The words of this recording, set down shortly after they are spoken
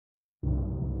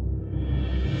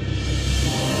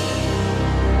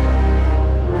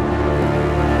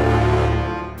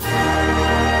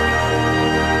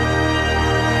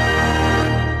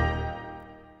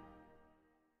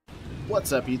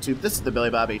What's up, YouTube? This is the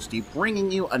Billy Bob HD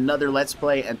bringing you another Let's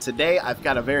Play, and today I've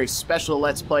got a very special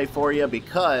Let's Play for you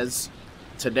because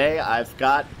today I've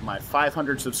got my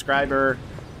 500 subscriber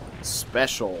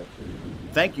special.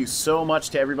 Thank you so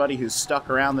much to everybody who's stuck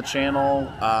around the channel.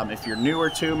 If you're newer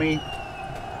to me,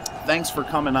 thanks for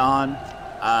coming on.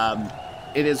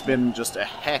 It has been just a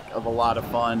heck of a lot of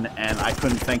fun, and I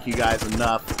couldn't thank you guys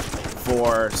enough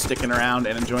for sticking around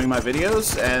and enjoying my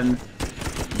videos. And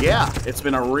yeah, it's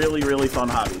been a really fun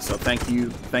hobby, so thank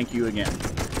you again.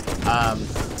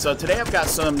 So today I've got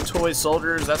some toy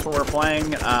soldiers. That's what we're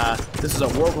playing. This is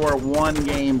a World War I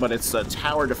game, but it's a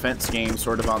tower defense game,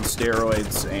 sort of on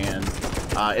steroids, and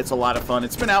it's a lot of fun.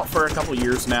 It's been out for a couple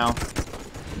years now,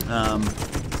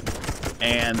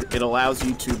 and it allows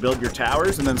you to build your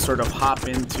towers and then sort of hop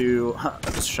into... I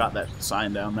just shot that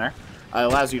sign down there. It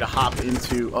allows you to hop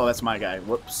into... Oh, that's my guy.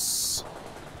 Whoops.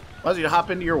 Allows you to hop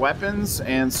into your weapons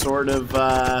and sort of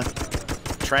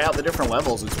try out the different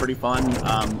levels. It's pretty fun.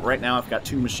 Right now I've got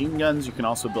 2 machine guns. You can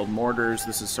also build mortars.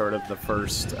 This is sort of the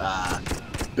first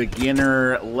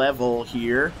beginner level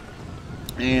here.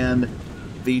 And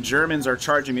the Germans are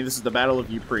charging me. This is the Battle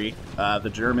of Ypres.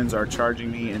 The Germans are charging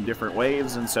me in different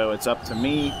waves, and so it's up to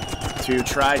me to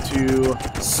try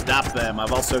to stop them.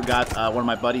 I've also got one of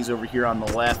my buddies over here on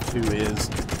the left who is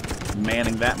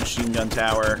manning that machine gun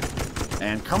tower.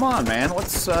 And come on, man,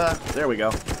 let's, there we go.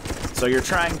 So you're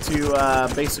trying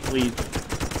to, basically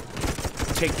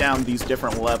take down these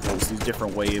different levels, these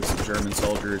different waves of German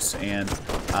soldiers, and,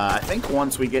 I think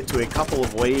once we get to a couple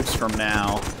of waves from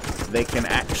now, they can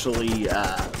actually,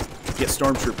 get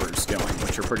stormtroopers going,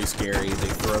 which are pretty scary. They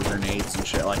throw grenades and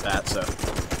shit like that, so,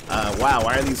 wow,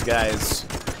 why are these guys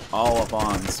all up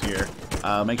on us here?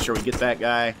 Make sure we get that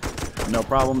guy, no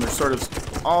problem. They're sort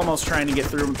of almost trying to get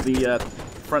through the,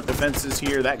 front defenses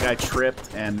here. That guy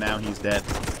tripped, and now he's dead.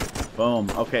 Boom.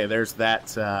 Okay, there's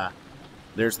that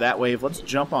wave. Let's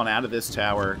jump on out of this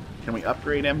tower. Can we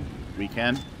upgrade him? We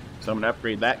can. So I'm going to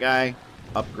upgrade that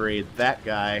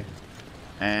guy,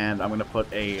 and I'm going to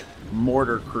put a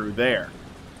mortar crew there.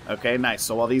 Okay, nice.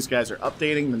 So while these guys are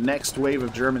updating, the next wave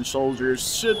of German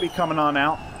soldiers should be coming on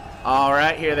out. All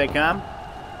right, here they come.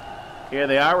 Here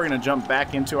they are. We're going to jump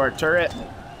back into our turret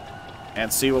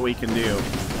and see what we can do.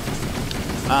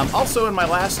 Also, in my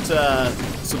last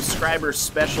subscriber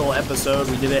special episode,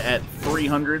 we did it at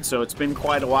 300, so it's been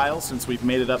quite a while since we've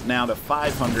made it up now to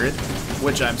 500,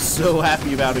 which I'm so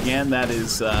happy about again. That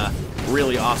is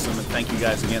really awesome, and thank you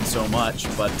guys again so much.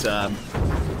 But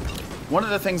one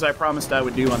of the things I promised I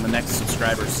would do on the next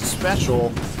subscriber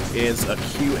special is a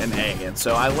Q&A, and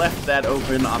so I left that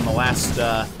open on the last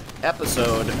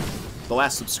episode, the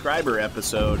last subscriber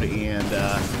episode, and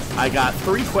I got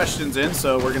 3 questions in,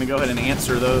 so we're going to go ahead and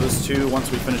answer those 2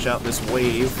 once we finish out this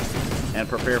wave and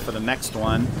prepare for the next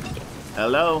one.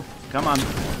 Hello? Come on.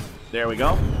 There we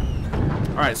go.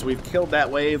 Alright, so we've killed that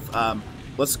wave.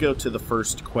 Let's go to the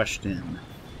first question.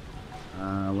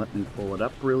 Let me pull it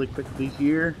up really quickly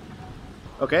here.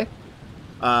 Okay.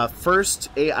 First,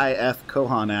 AIF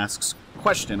Kohan asks,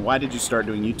 question, why did you start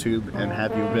doing YouTube, and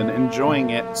have you been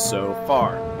enjoying it so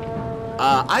far?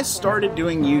 I started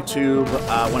doing YouTube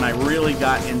when I really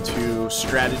got into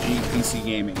strategy PC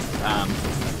gaming.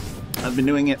 I've been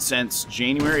doing it since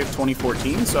January of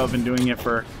 2014, so I've been doing it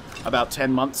for about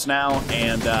 10 months now,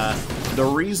 and the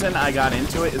reason I got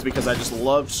into it is because I just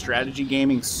loved strategy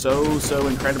gaming so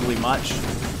incredibly much,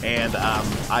 and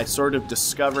I sort of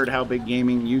discovered how big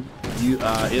gaming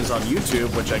is on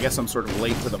YouTube, which I guess I'm sort of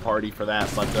late to the party for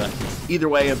that, but either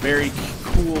way, a very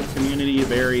cool community, a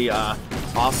very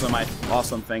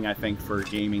awesome thing, I think, for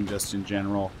gaming just in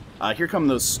general. Here come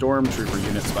those stormtrooper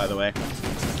units, by the way.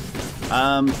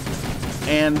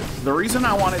 And the reason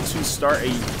I wanted to start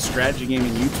a strategy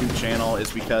gaming YouTube channel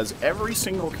is because every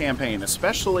single campaign,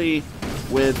 especially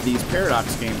with these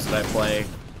Paradox games that I play,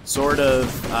 sort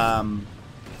of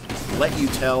let you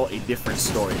tell a different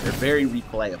story. They're very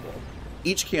replayable.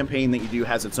 Each campaign that you do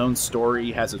has its own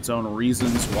story, has its own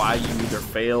reasons why you either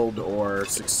failed or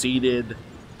succeeded.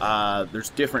 There's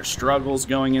different struggles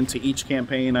going into each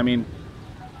campaign. I mean,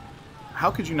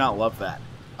 how could you not love that?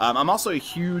 I'm also a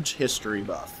huge history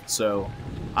buff, so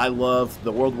I love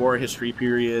the World War history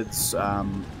periods.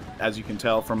 As you can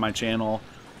tell from my channel,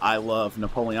 I love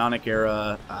Napoleonic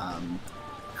era,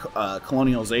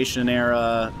 colonialization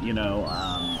era, you know,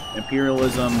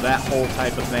 imperialism, that whole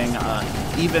type of thing.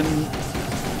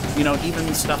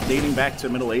 Even stuff dating back to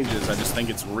Middle Ages. I just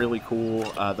think it's really cool.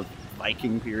 The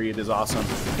Viking period is awesome.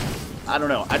 I don't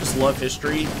know, I just love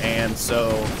history, and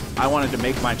so I wanted to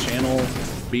make my channel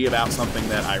be about something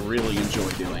that I really enjoy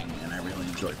doing, and I really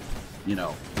enjoy,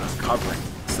 covering.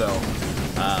 So,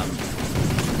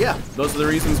 yeah, those are the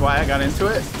reasons why I got into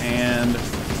it, and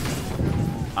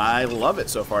I love it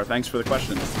so far. Thanks for the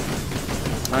question.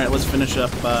 All right, let's finish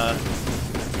up.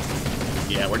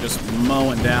 Yeah, we're just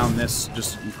mowing down this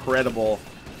just incredible.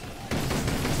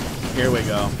 Here we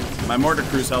go. My mortar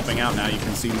crew's helping out now. You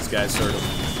can see these guys sort of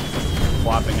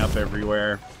plopping up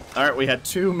everywhere. All right, we had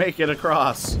 2 make it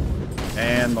across.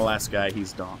 And the last guy,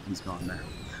 he's gone there.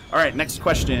 All right, next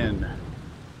question.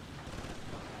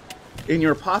 In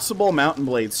your possible Mountain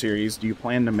Blade series, do you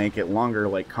plan to make it longer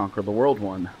like Conquer the World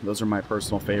one? Those are my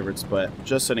personal favorites, but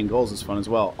just setting goals is fun as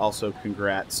well. Also,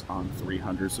 congrats on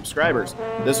 300 subscribers.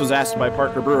 This was asked by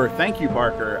Parker Brewer. Thank you,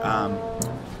 Parker.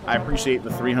 I appreciate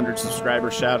the 300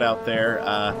 subscriber shout out there.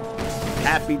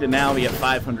 Happy to now be at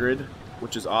 500,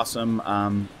 which is awesome.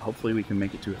 Hopefully we can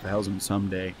make it to 1,000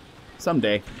 someday.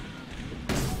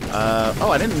 Oh,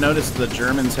 I didn't notice the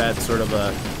Germans had sort of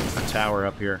a tower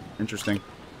up here. Interesting.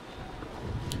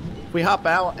 If we hop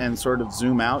out and sort of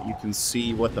zoom out, you can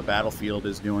see what the battlefield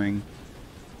is doing.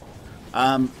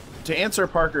 To answer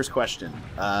Parker's question,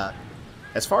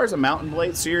 as far as a Mountain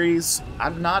Blade series,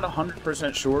 I'm not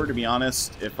 100% sure, to be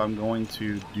honest, if I'm going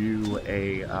to do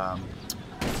a,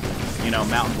 you know,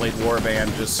 Mountain Blade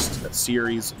Warband, just a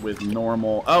series with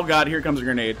normal... Oh god, here comes a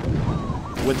grenade.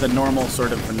 With the normal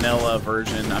sort of vanilla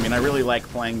version. I mean, I really like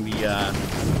playing the,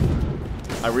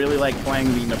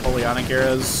 Napoleonic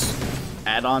era's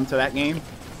add-on to that game,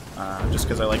 just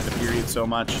because I like the period so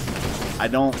much. I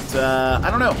don't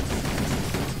know.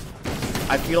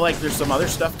 I feel like there's some other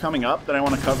stuff coming up that I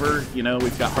want to cover. You know,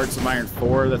 we've got Hearts of Iron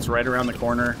 4 that's right around the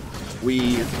corner.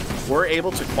 We were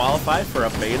able to qualify for a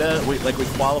beta. We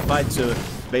qualified to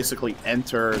basically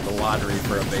enter the lottery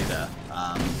for a beta,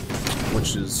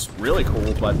 which is really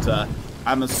cool, but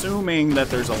I'm assuming that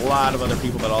there's a lot of other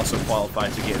people that also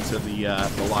qualified to get into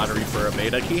the lottery for a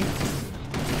beta key.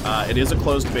 It is a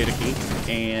closed beta key,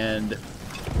 and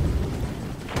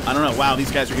I don't know. Wow,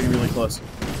 these guys are getting really close.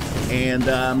 And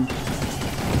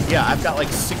yeah, I've got like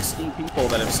 60 people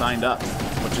that have signed up,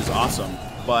 which is awesome.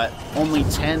 But only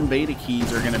 10 beta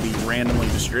keys are going to be randomly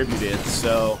distributed,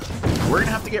 so we're going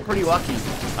to have to get pretty lucky.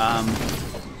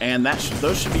 And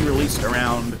those should be released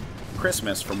around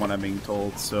Christmas, from what I'm being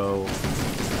told. So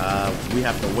we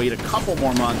have to wait a couple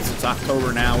more months. It's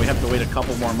October now. We have to wait a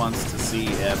couple more months to see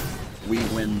if we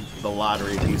win the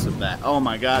lottery piece of that. Oh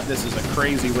my god, this is a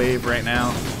crazy wave right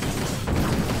now.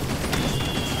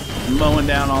 Mowing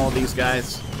down all of these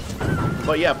guys.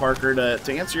 But yeah, Parker,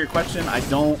 to answer your question,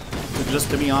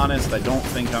 just to be honest, I don't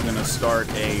think I'm going to start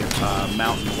a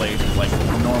Mountain Blade, like,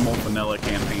 normal vanilla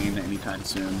campaign anytime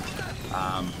soon.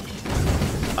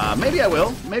 Maybe I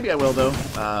will. Maybe I will, though.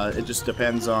 It just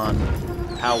depends on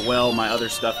how well my other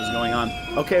stuff is going on.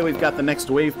 Okay, we've got the next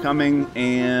wave coming,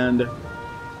 and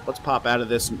let's pop out of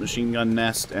this machine gun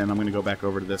nest, and I'm going to go back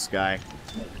over to this guy.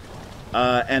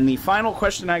 And the final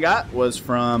question I got was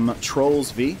from Trolls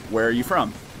V. Where are you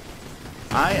from?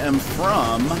 I am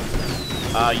from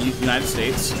United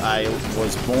States. I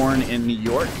was born in New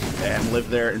York and lived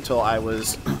there until I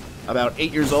was about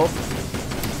 8 years old.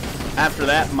 After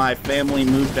that, my family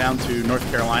moved down to North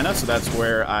Carolina, so that's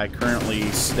where I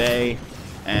currently stay.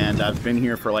 And I've been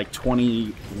here for like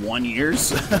 21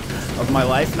 years of my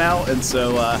life now, and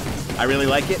so I really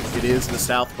like it. It is the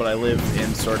South, but I live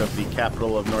in sort of the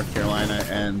capital of North Carolina,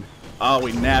 and oh,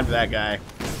 we nabbed that guy.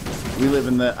 I live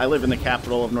in the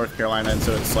capital of North Carolina, and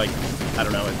so it's like, I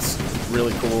don't know, it's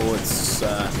really cool. It's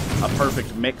a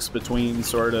perfect mix between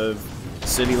sort of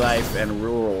city life and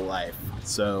rural life.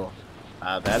 So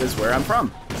that is where I'm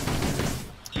from.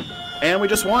 And we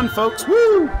just won, folks.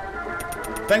 Woo!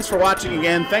 Thanks for watching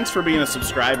again. Thanks for being a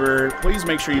subscriber. Please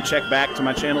make sure you check back to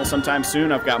my channel sometime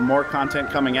soon. I've got more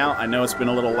content coming out. I know it's been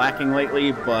a little lacking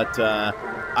lately, but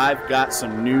I've got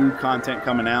some new content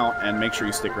coming out, and make sure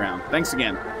you stick around. Thanks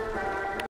again.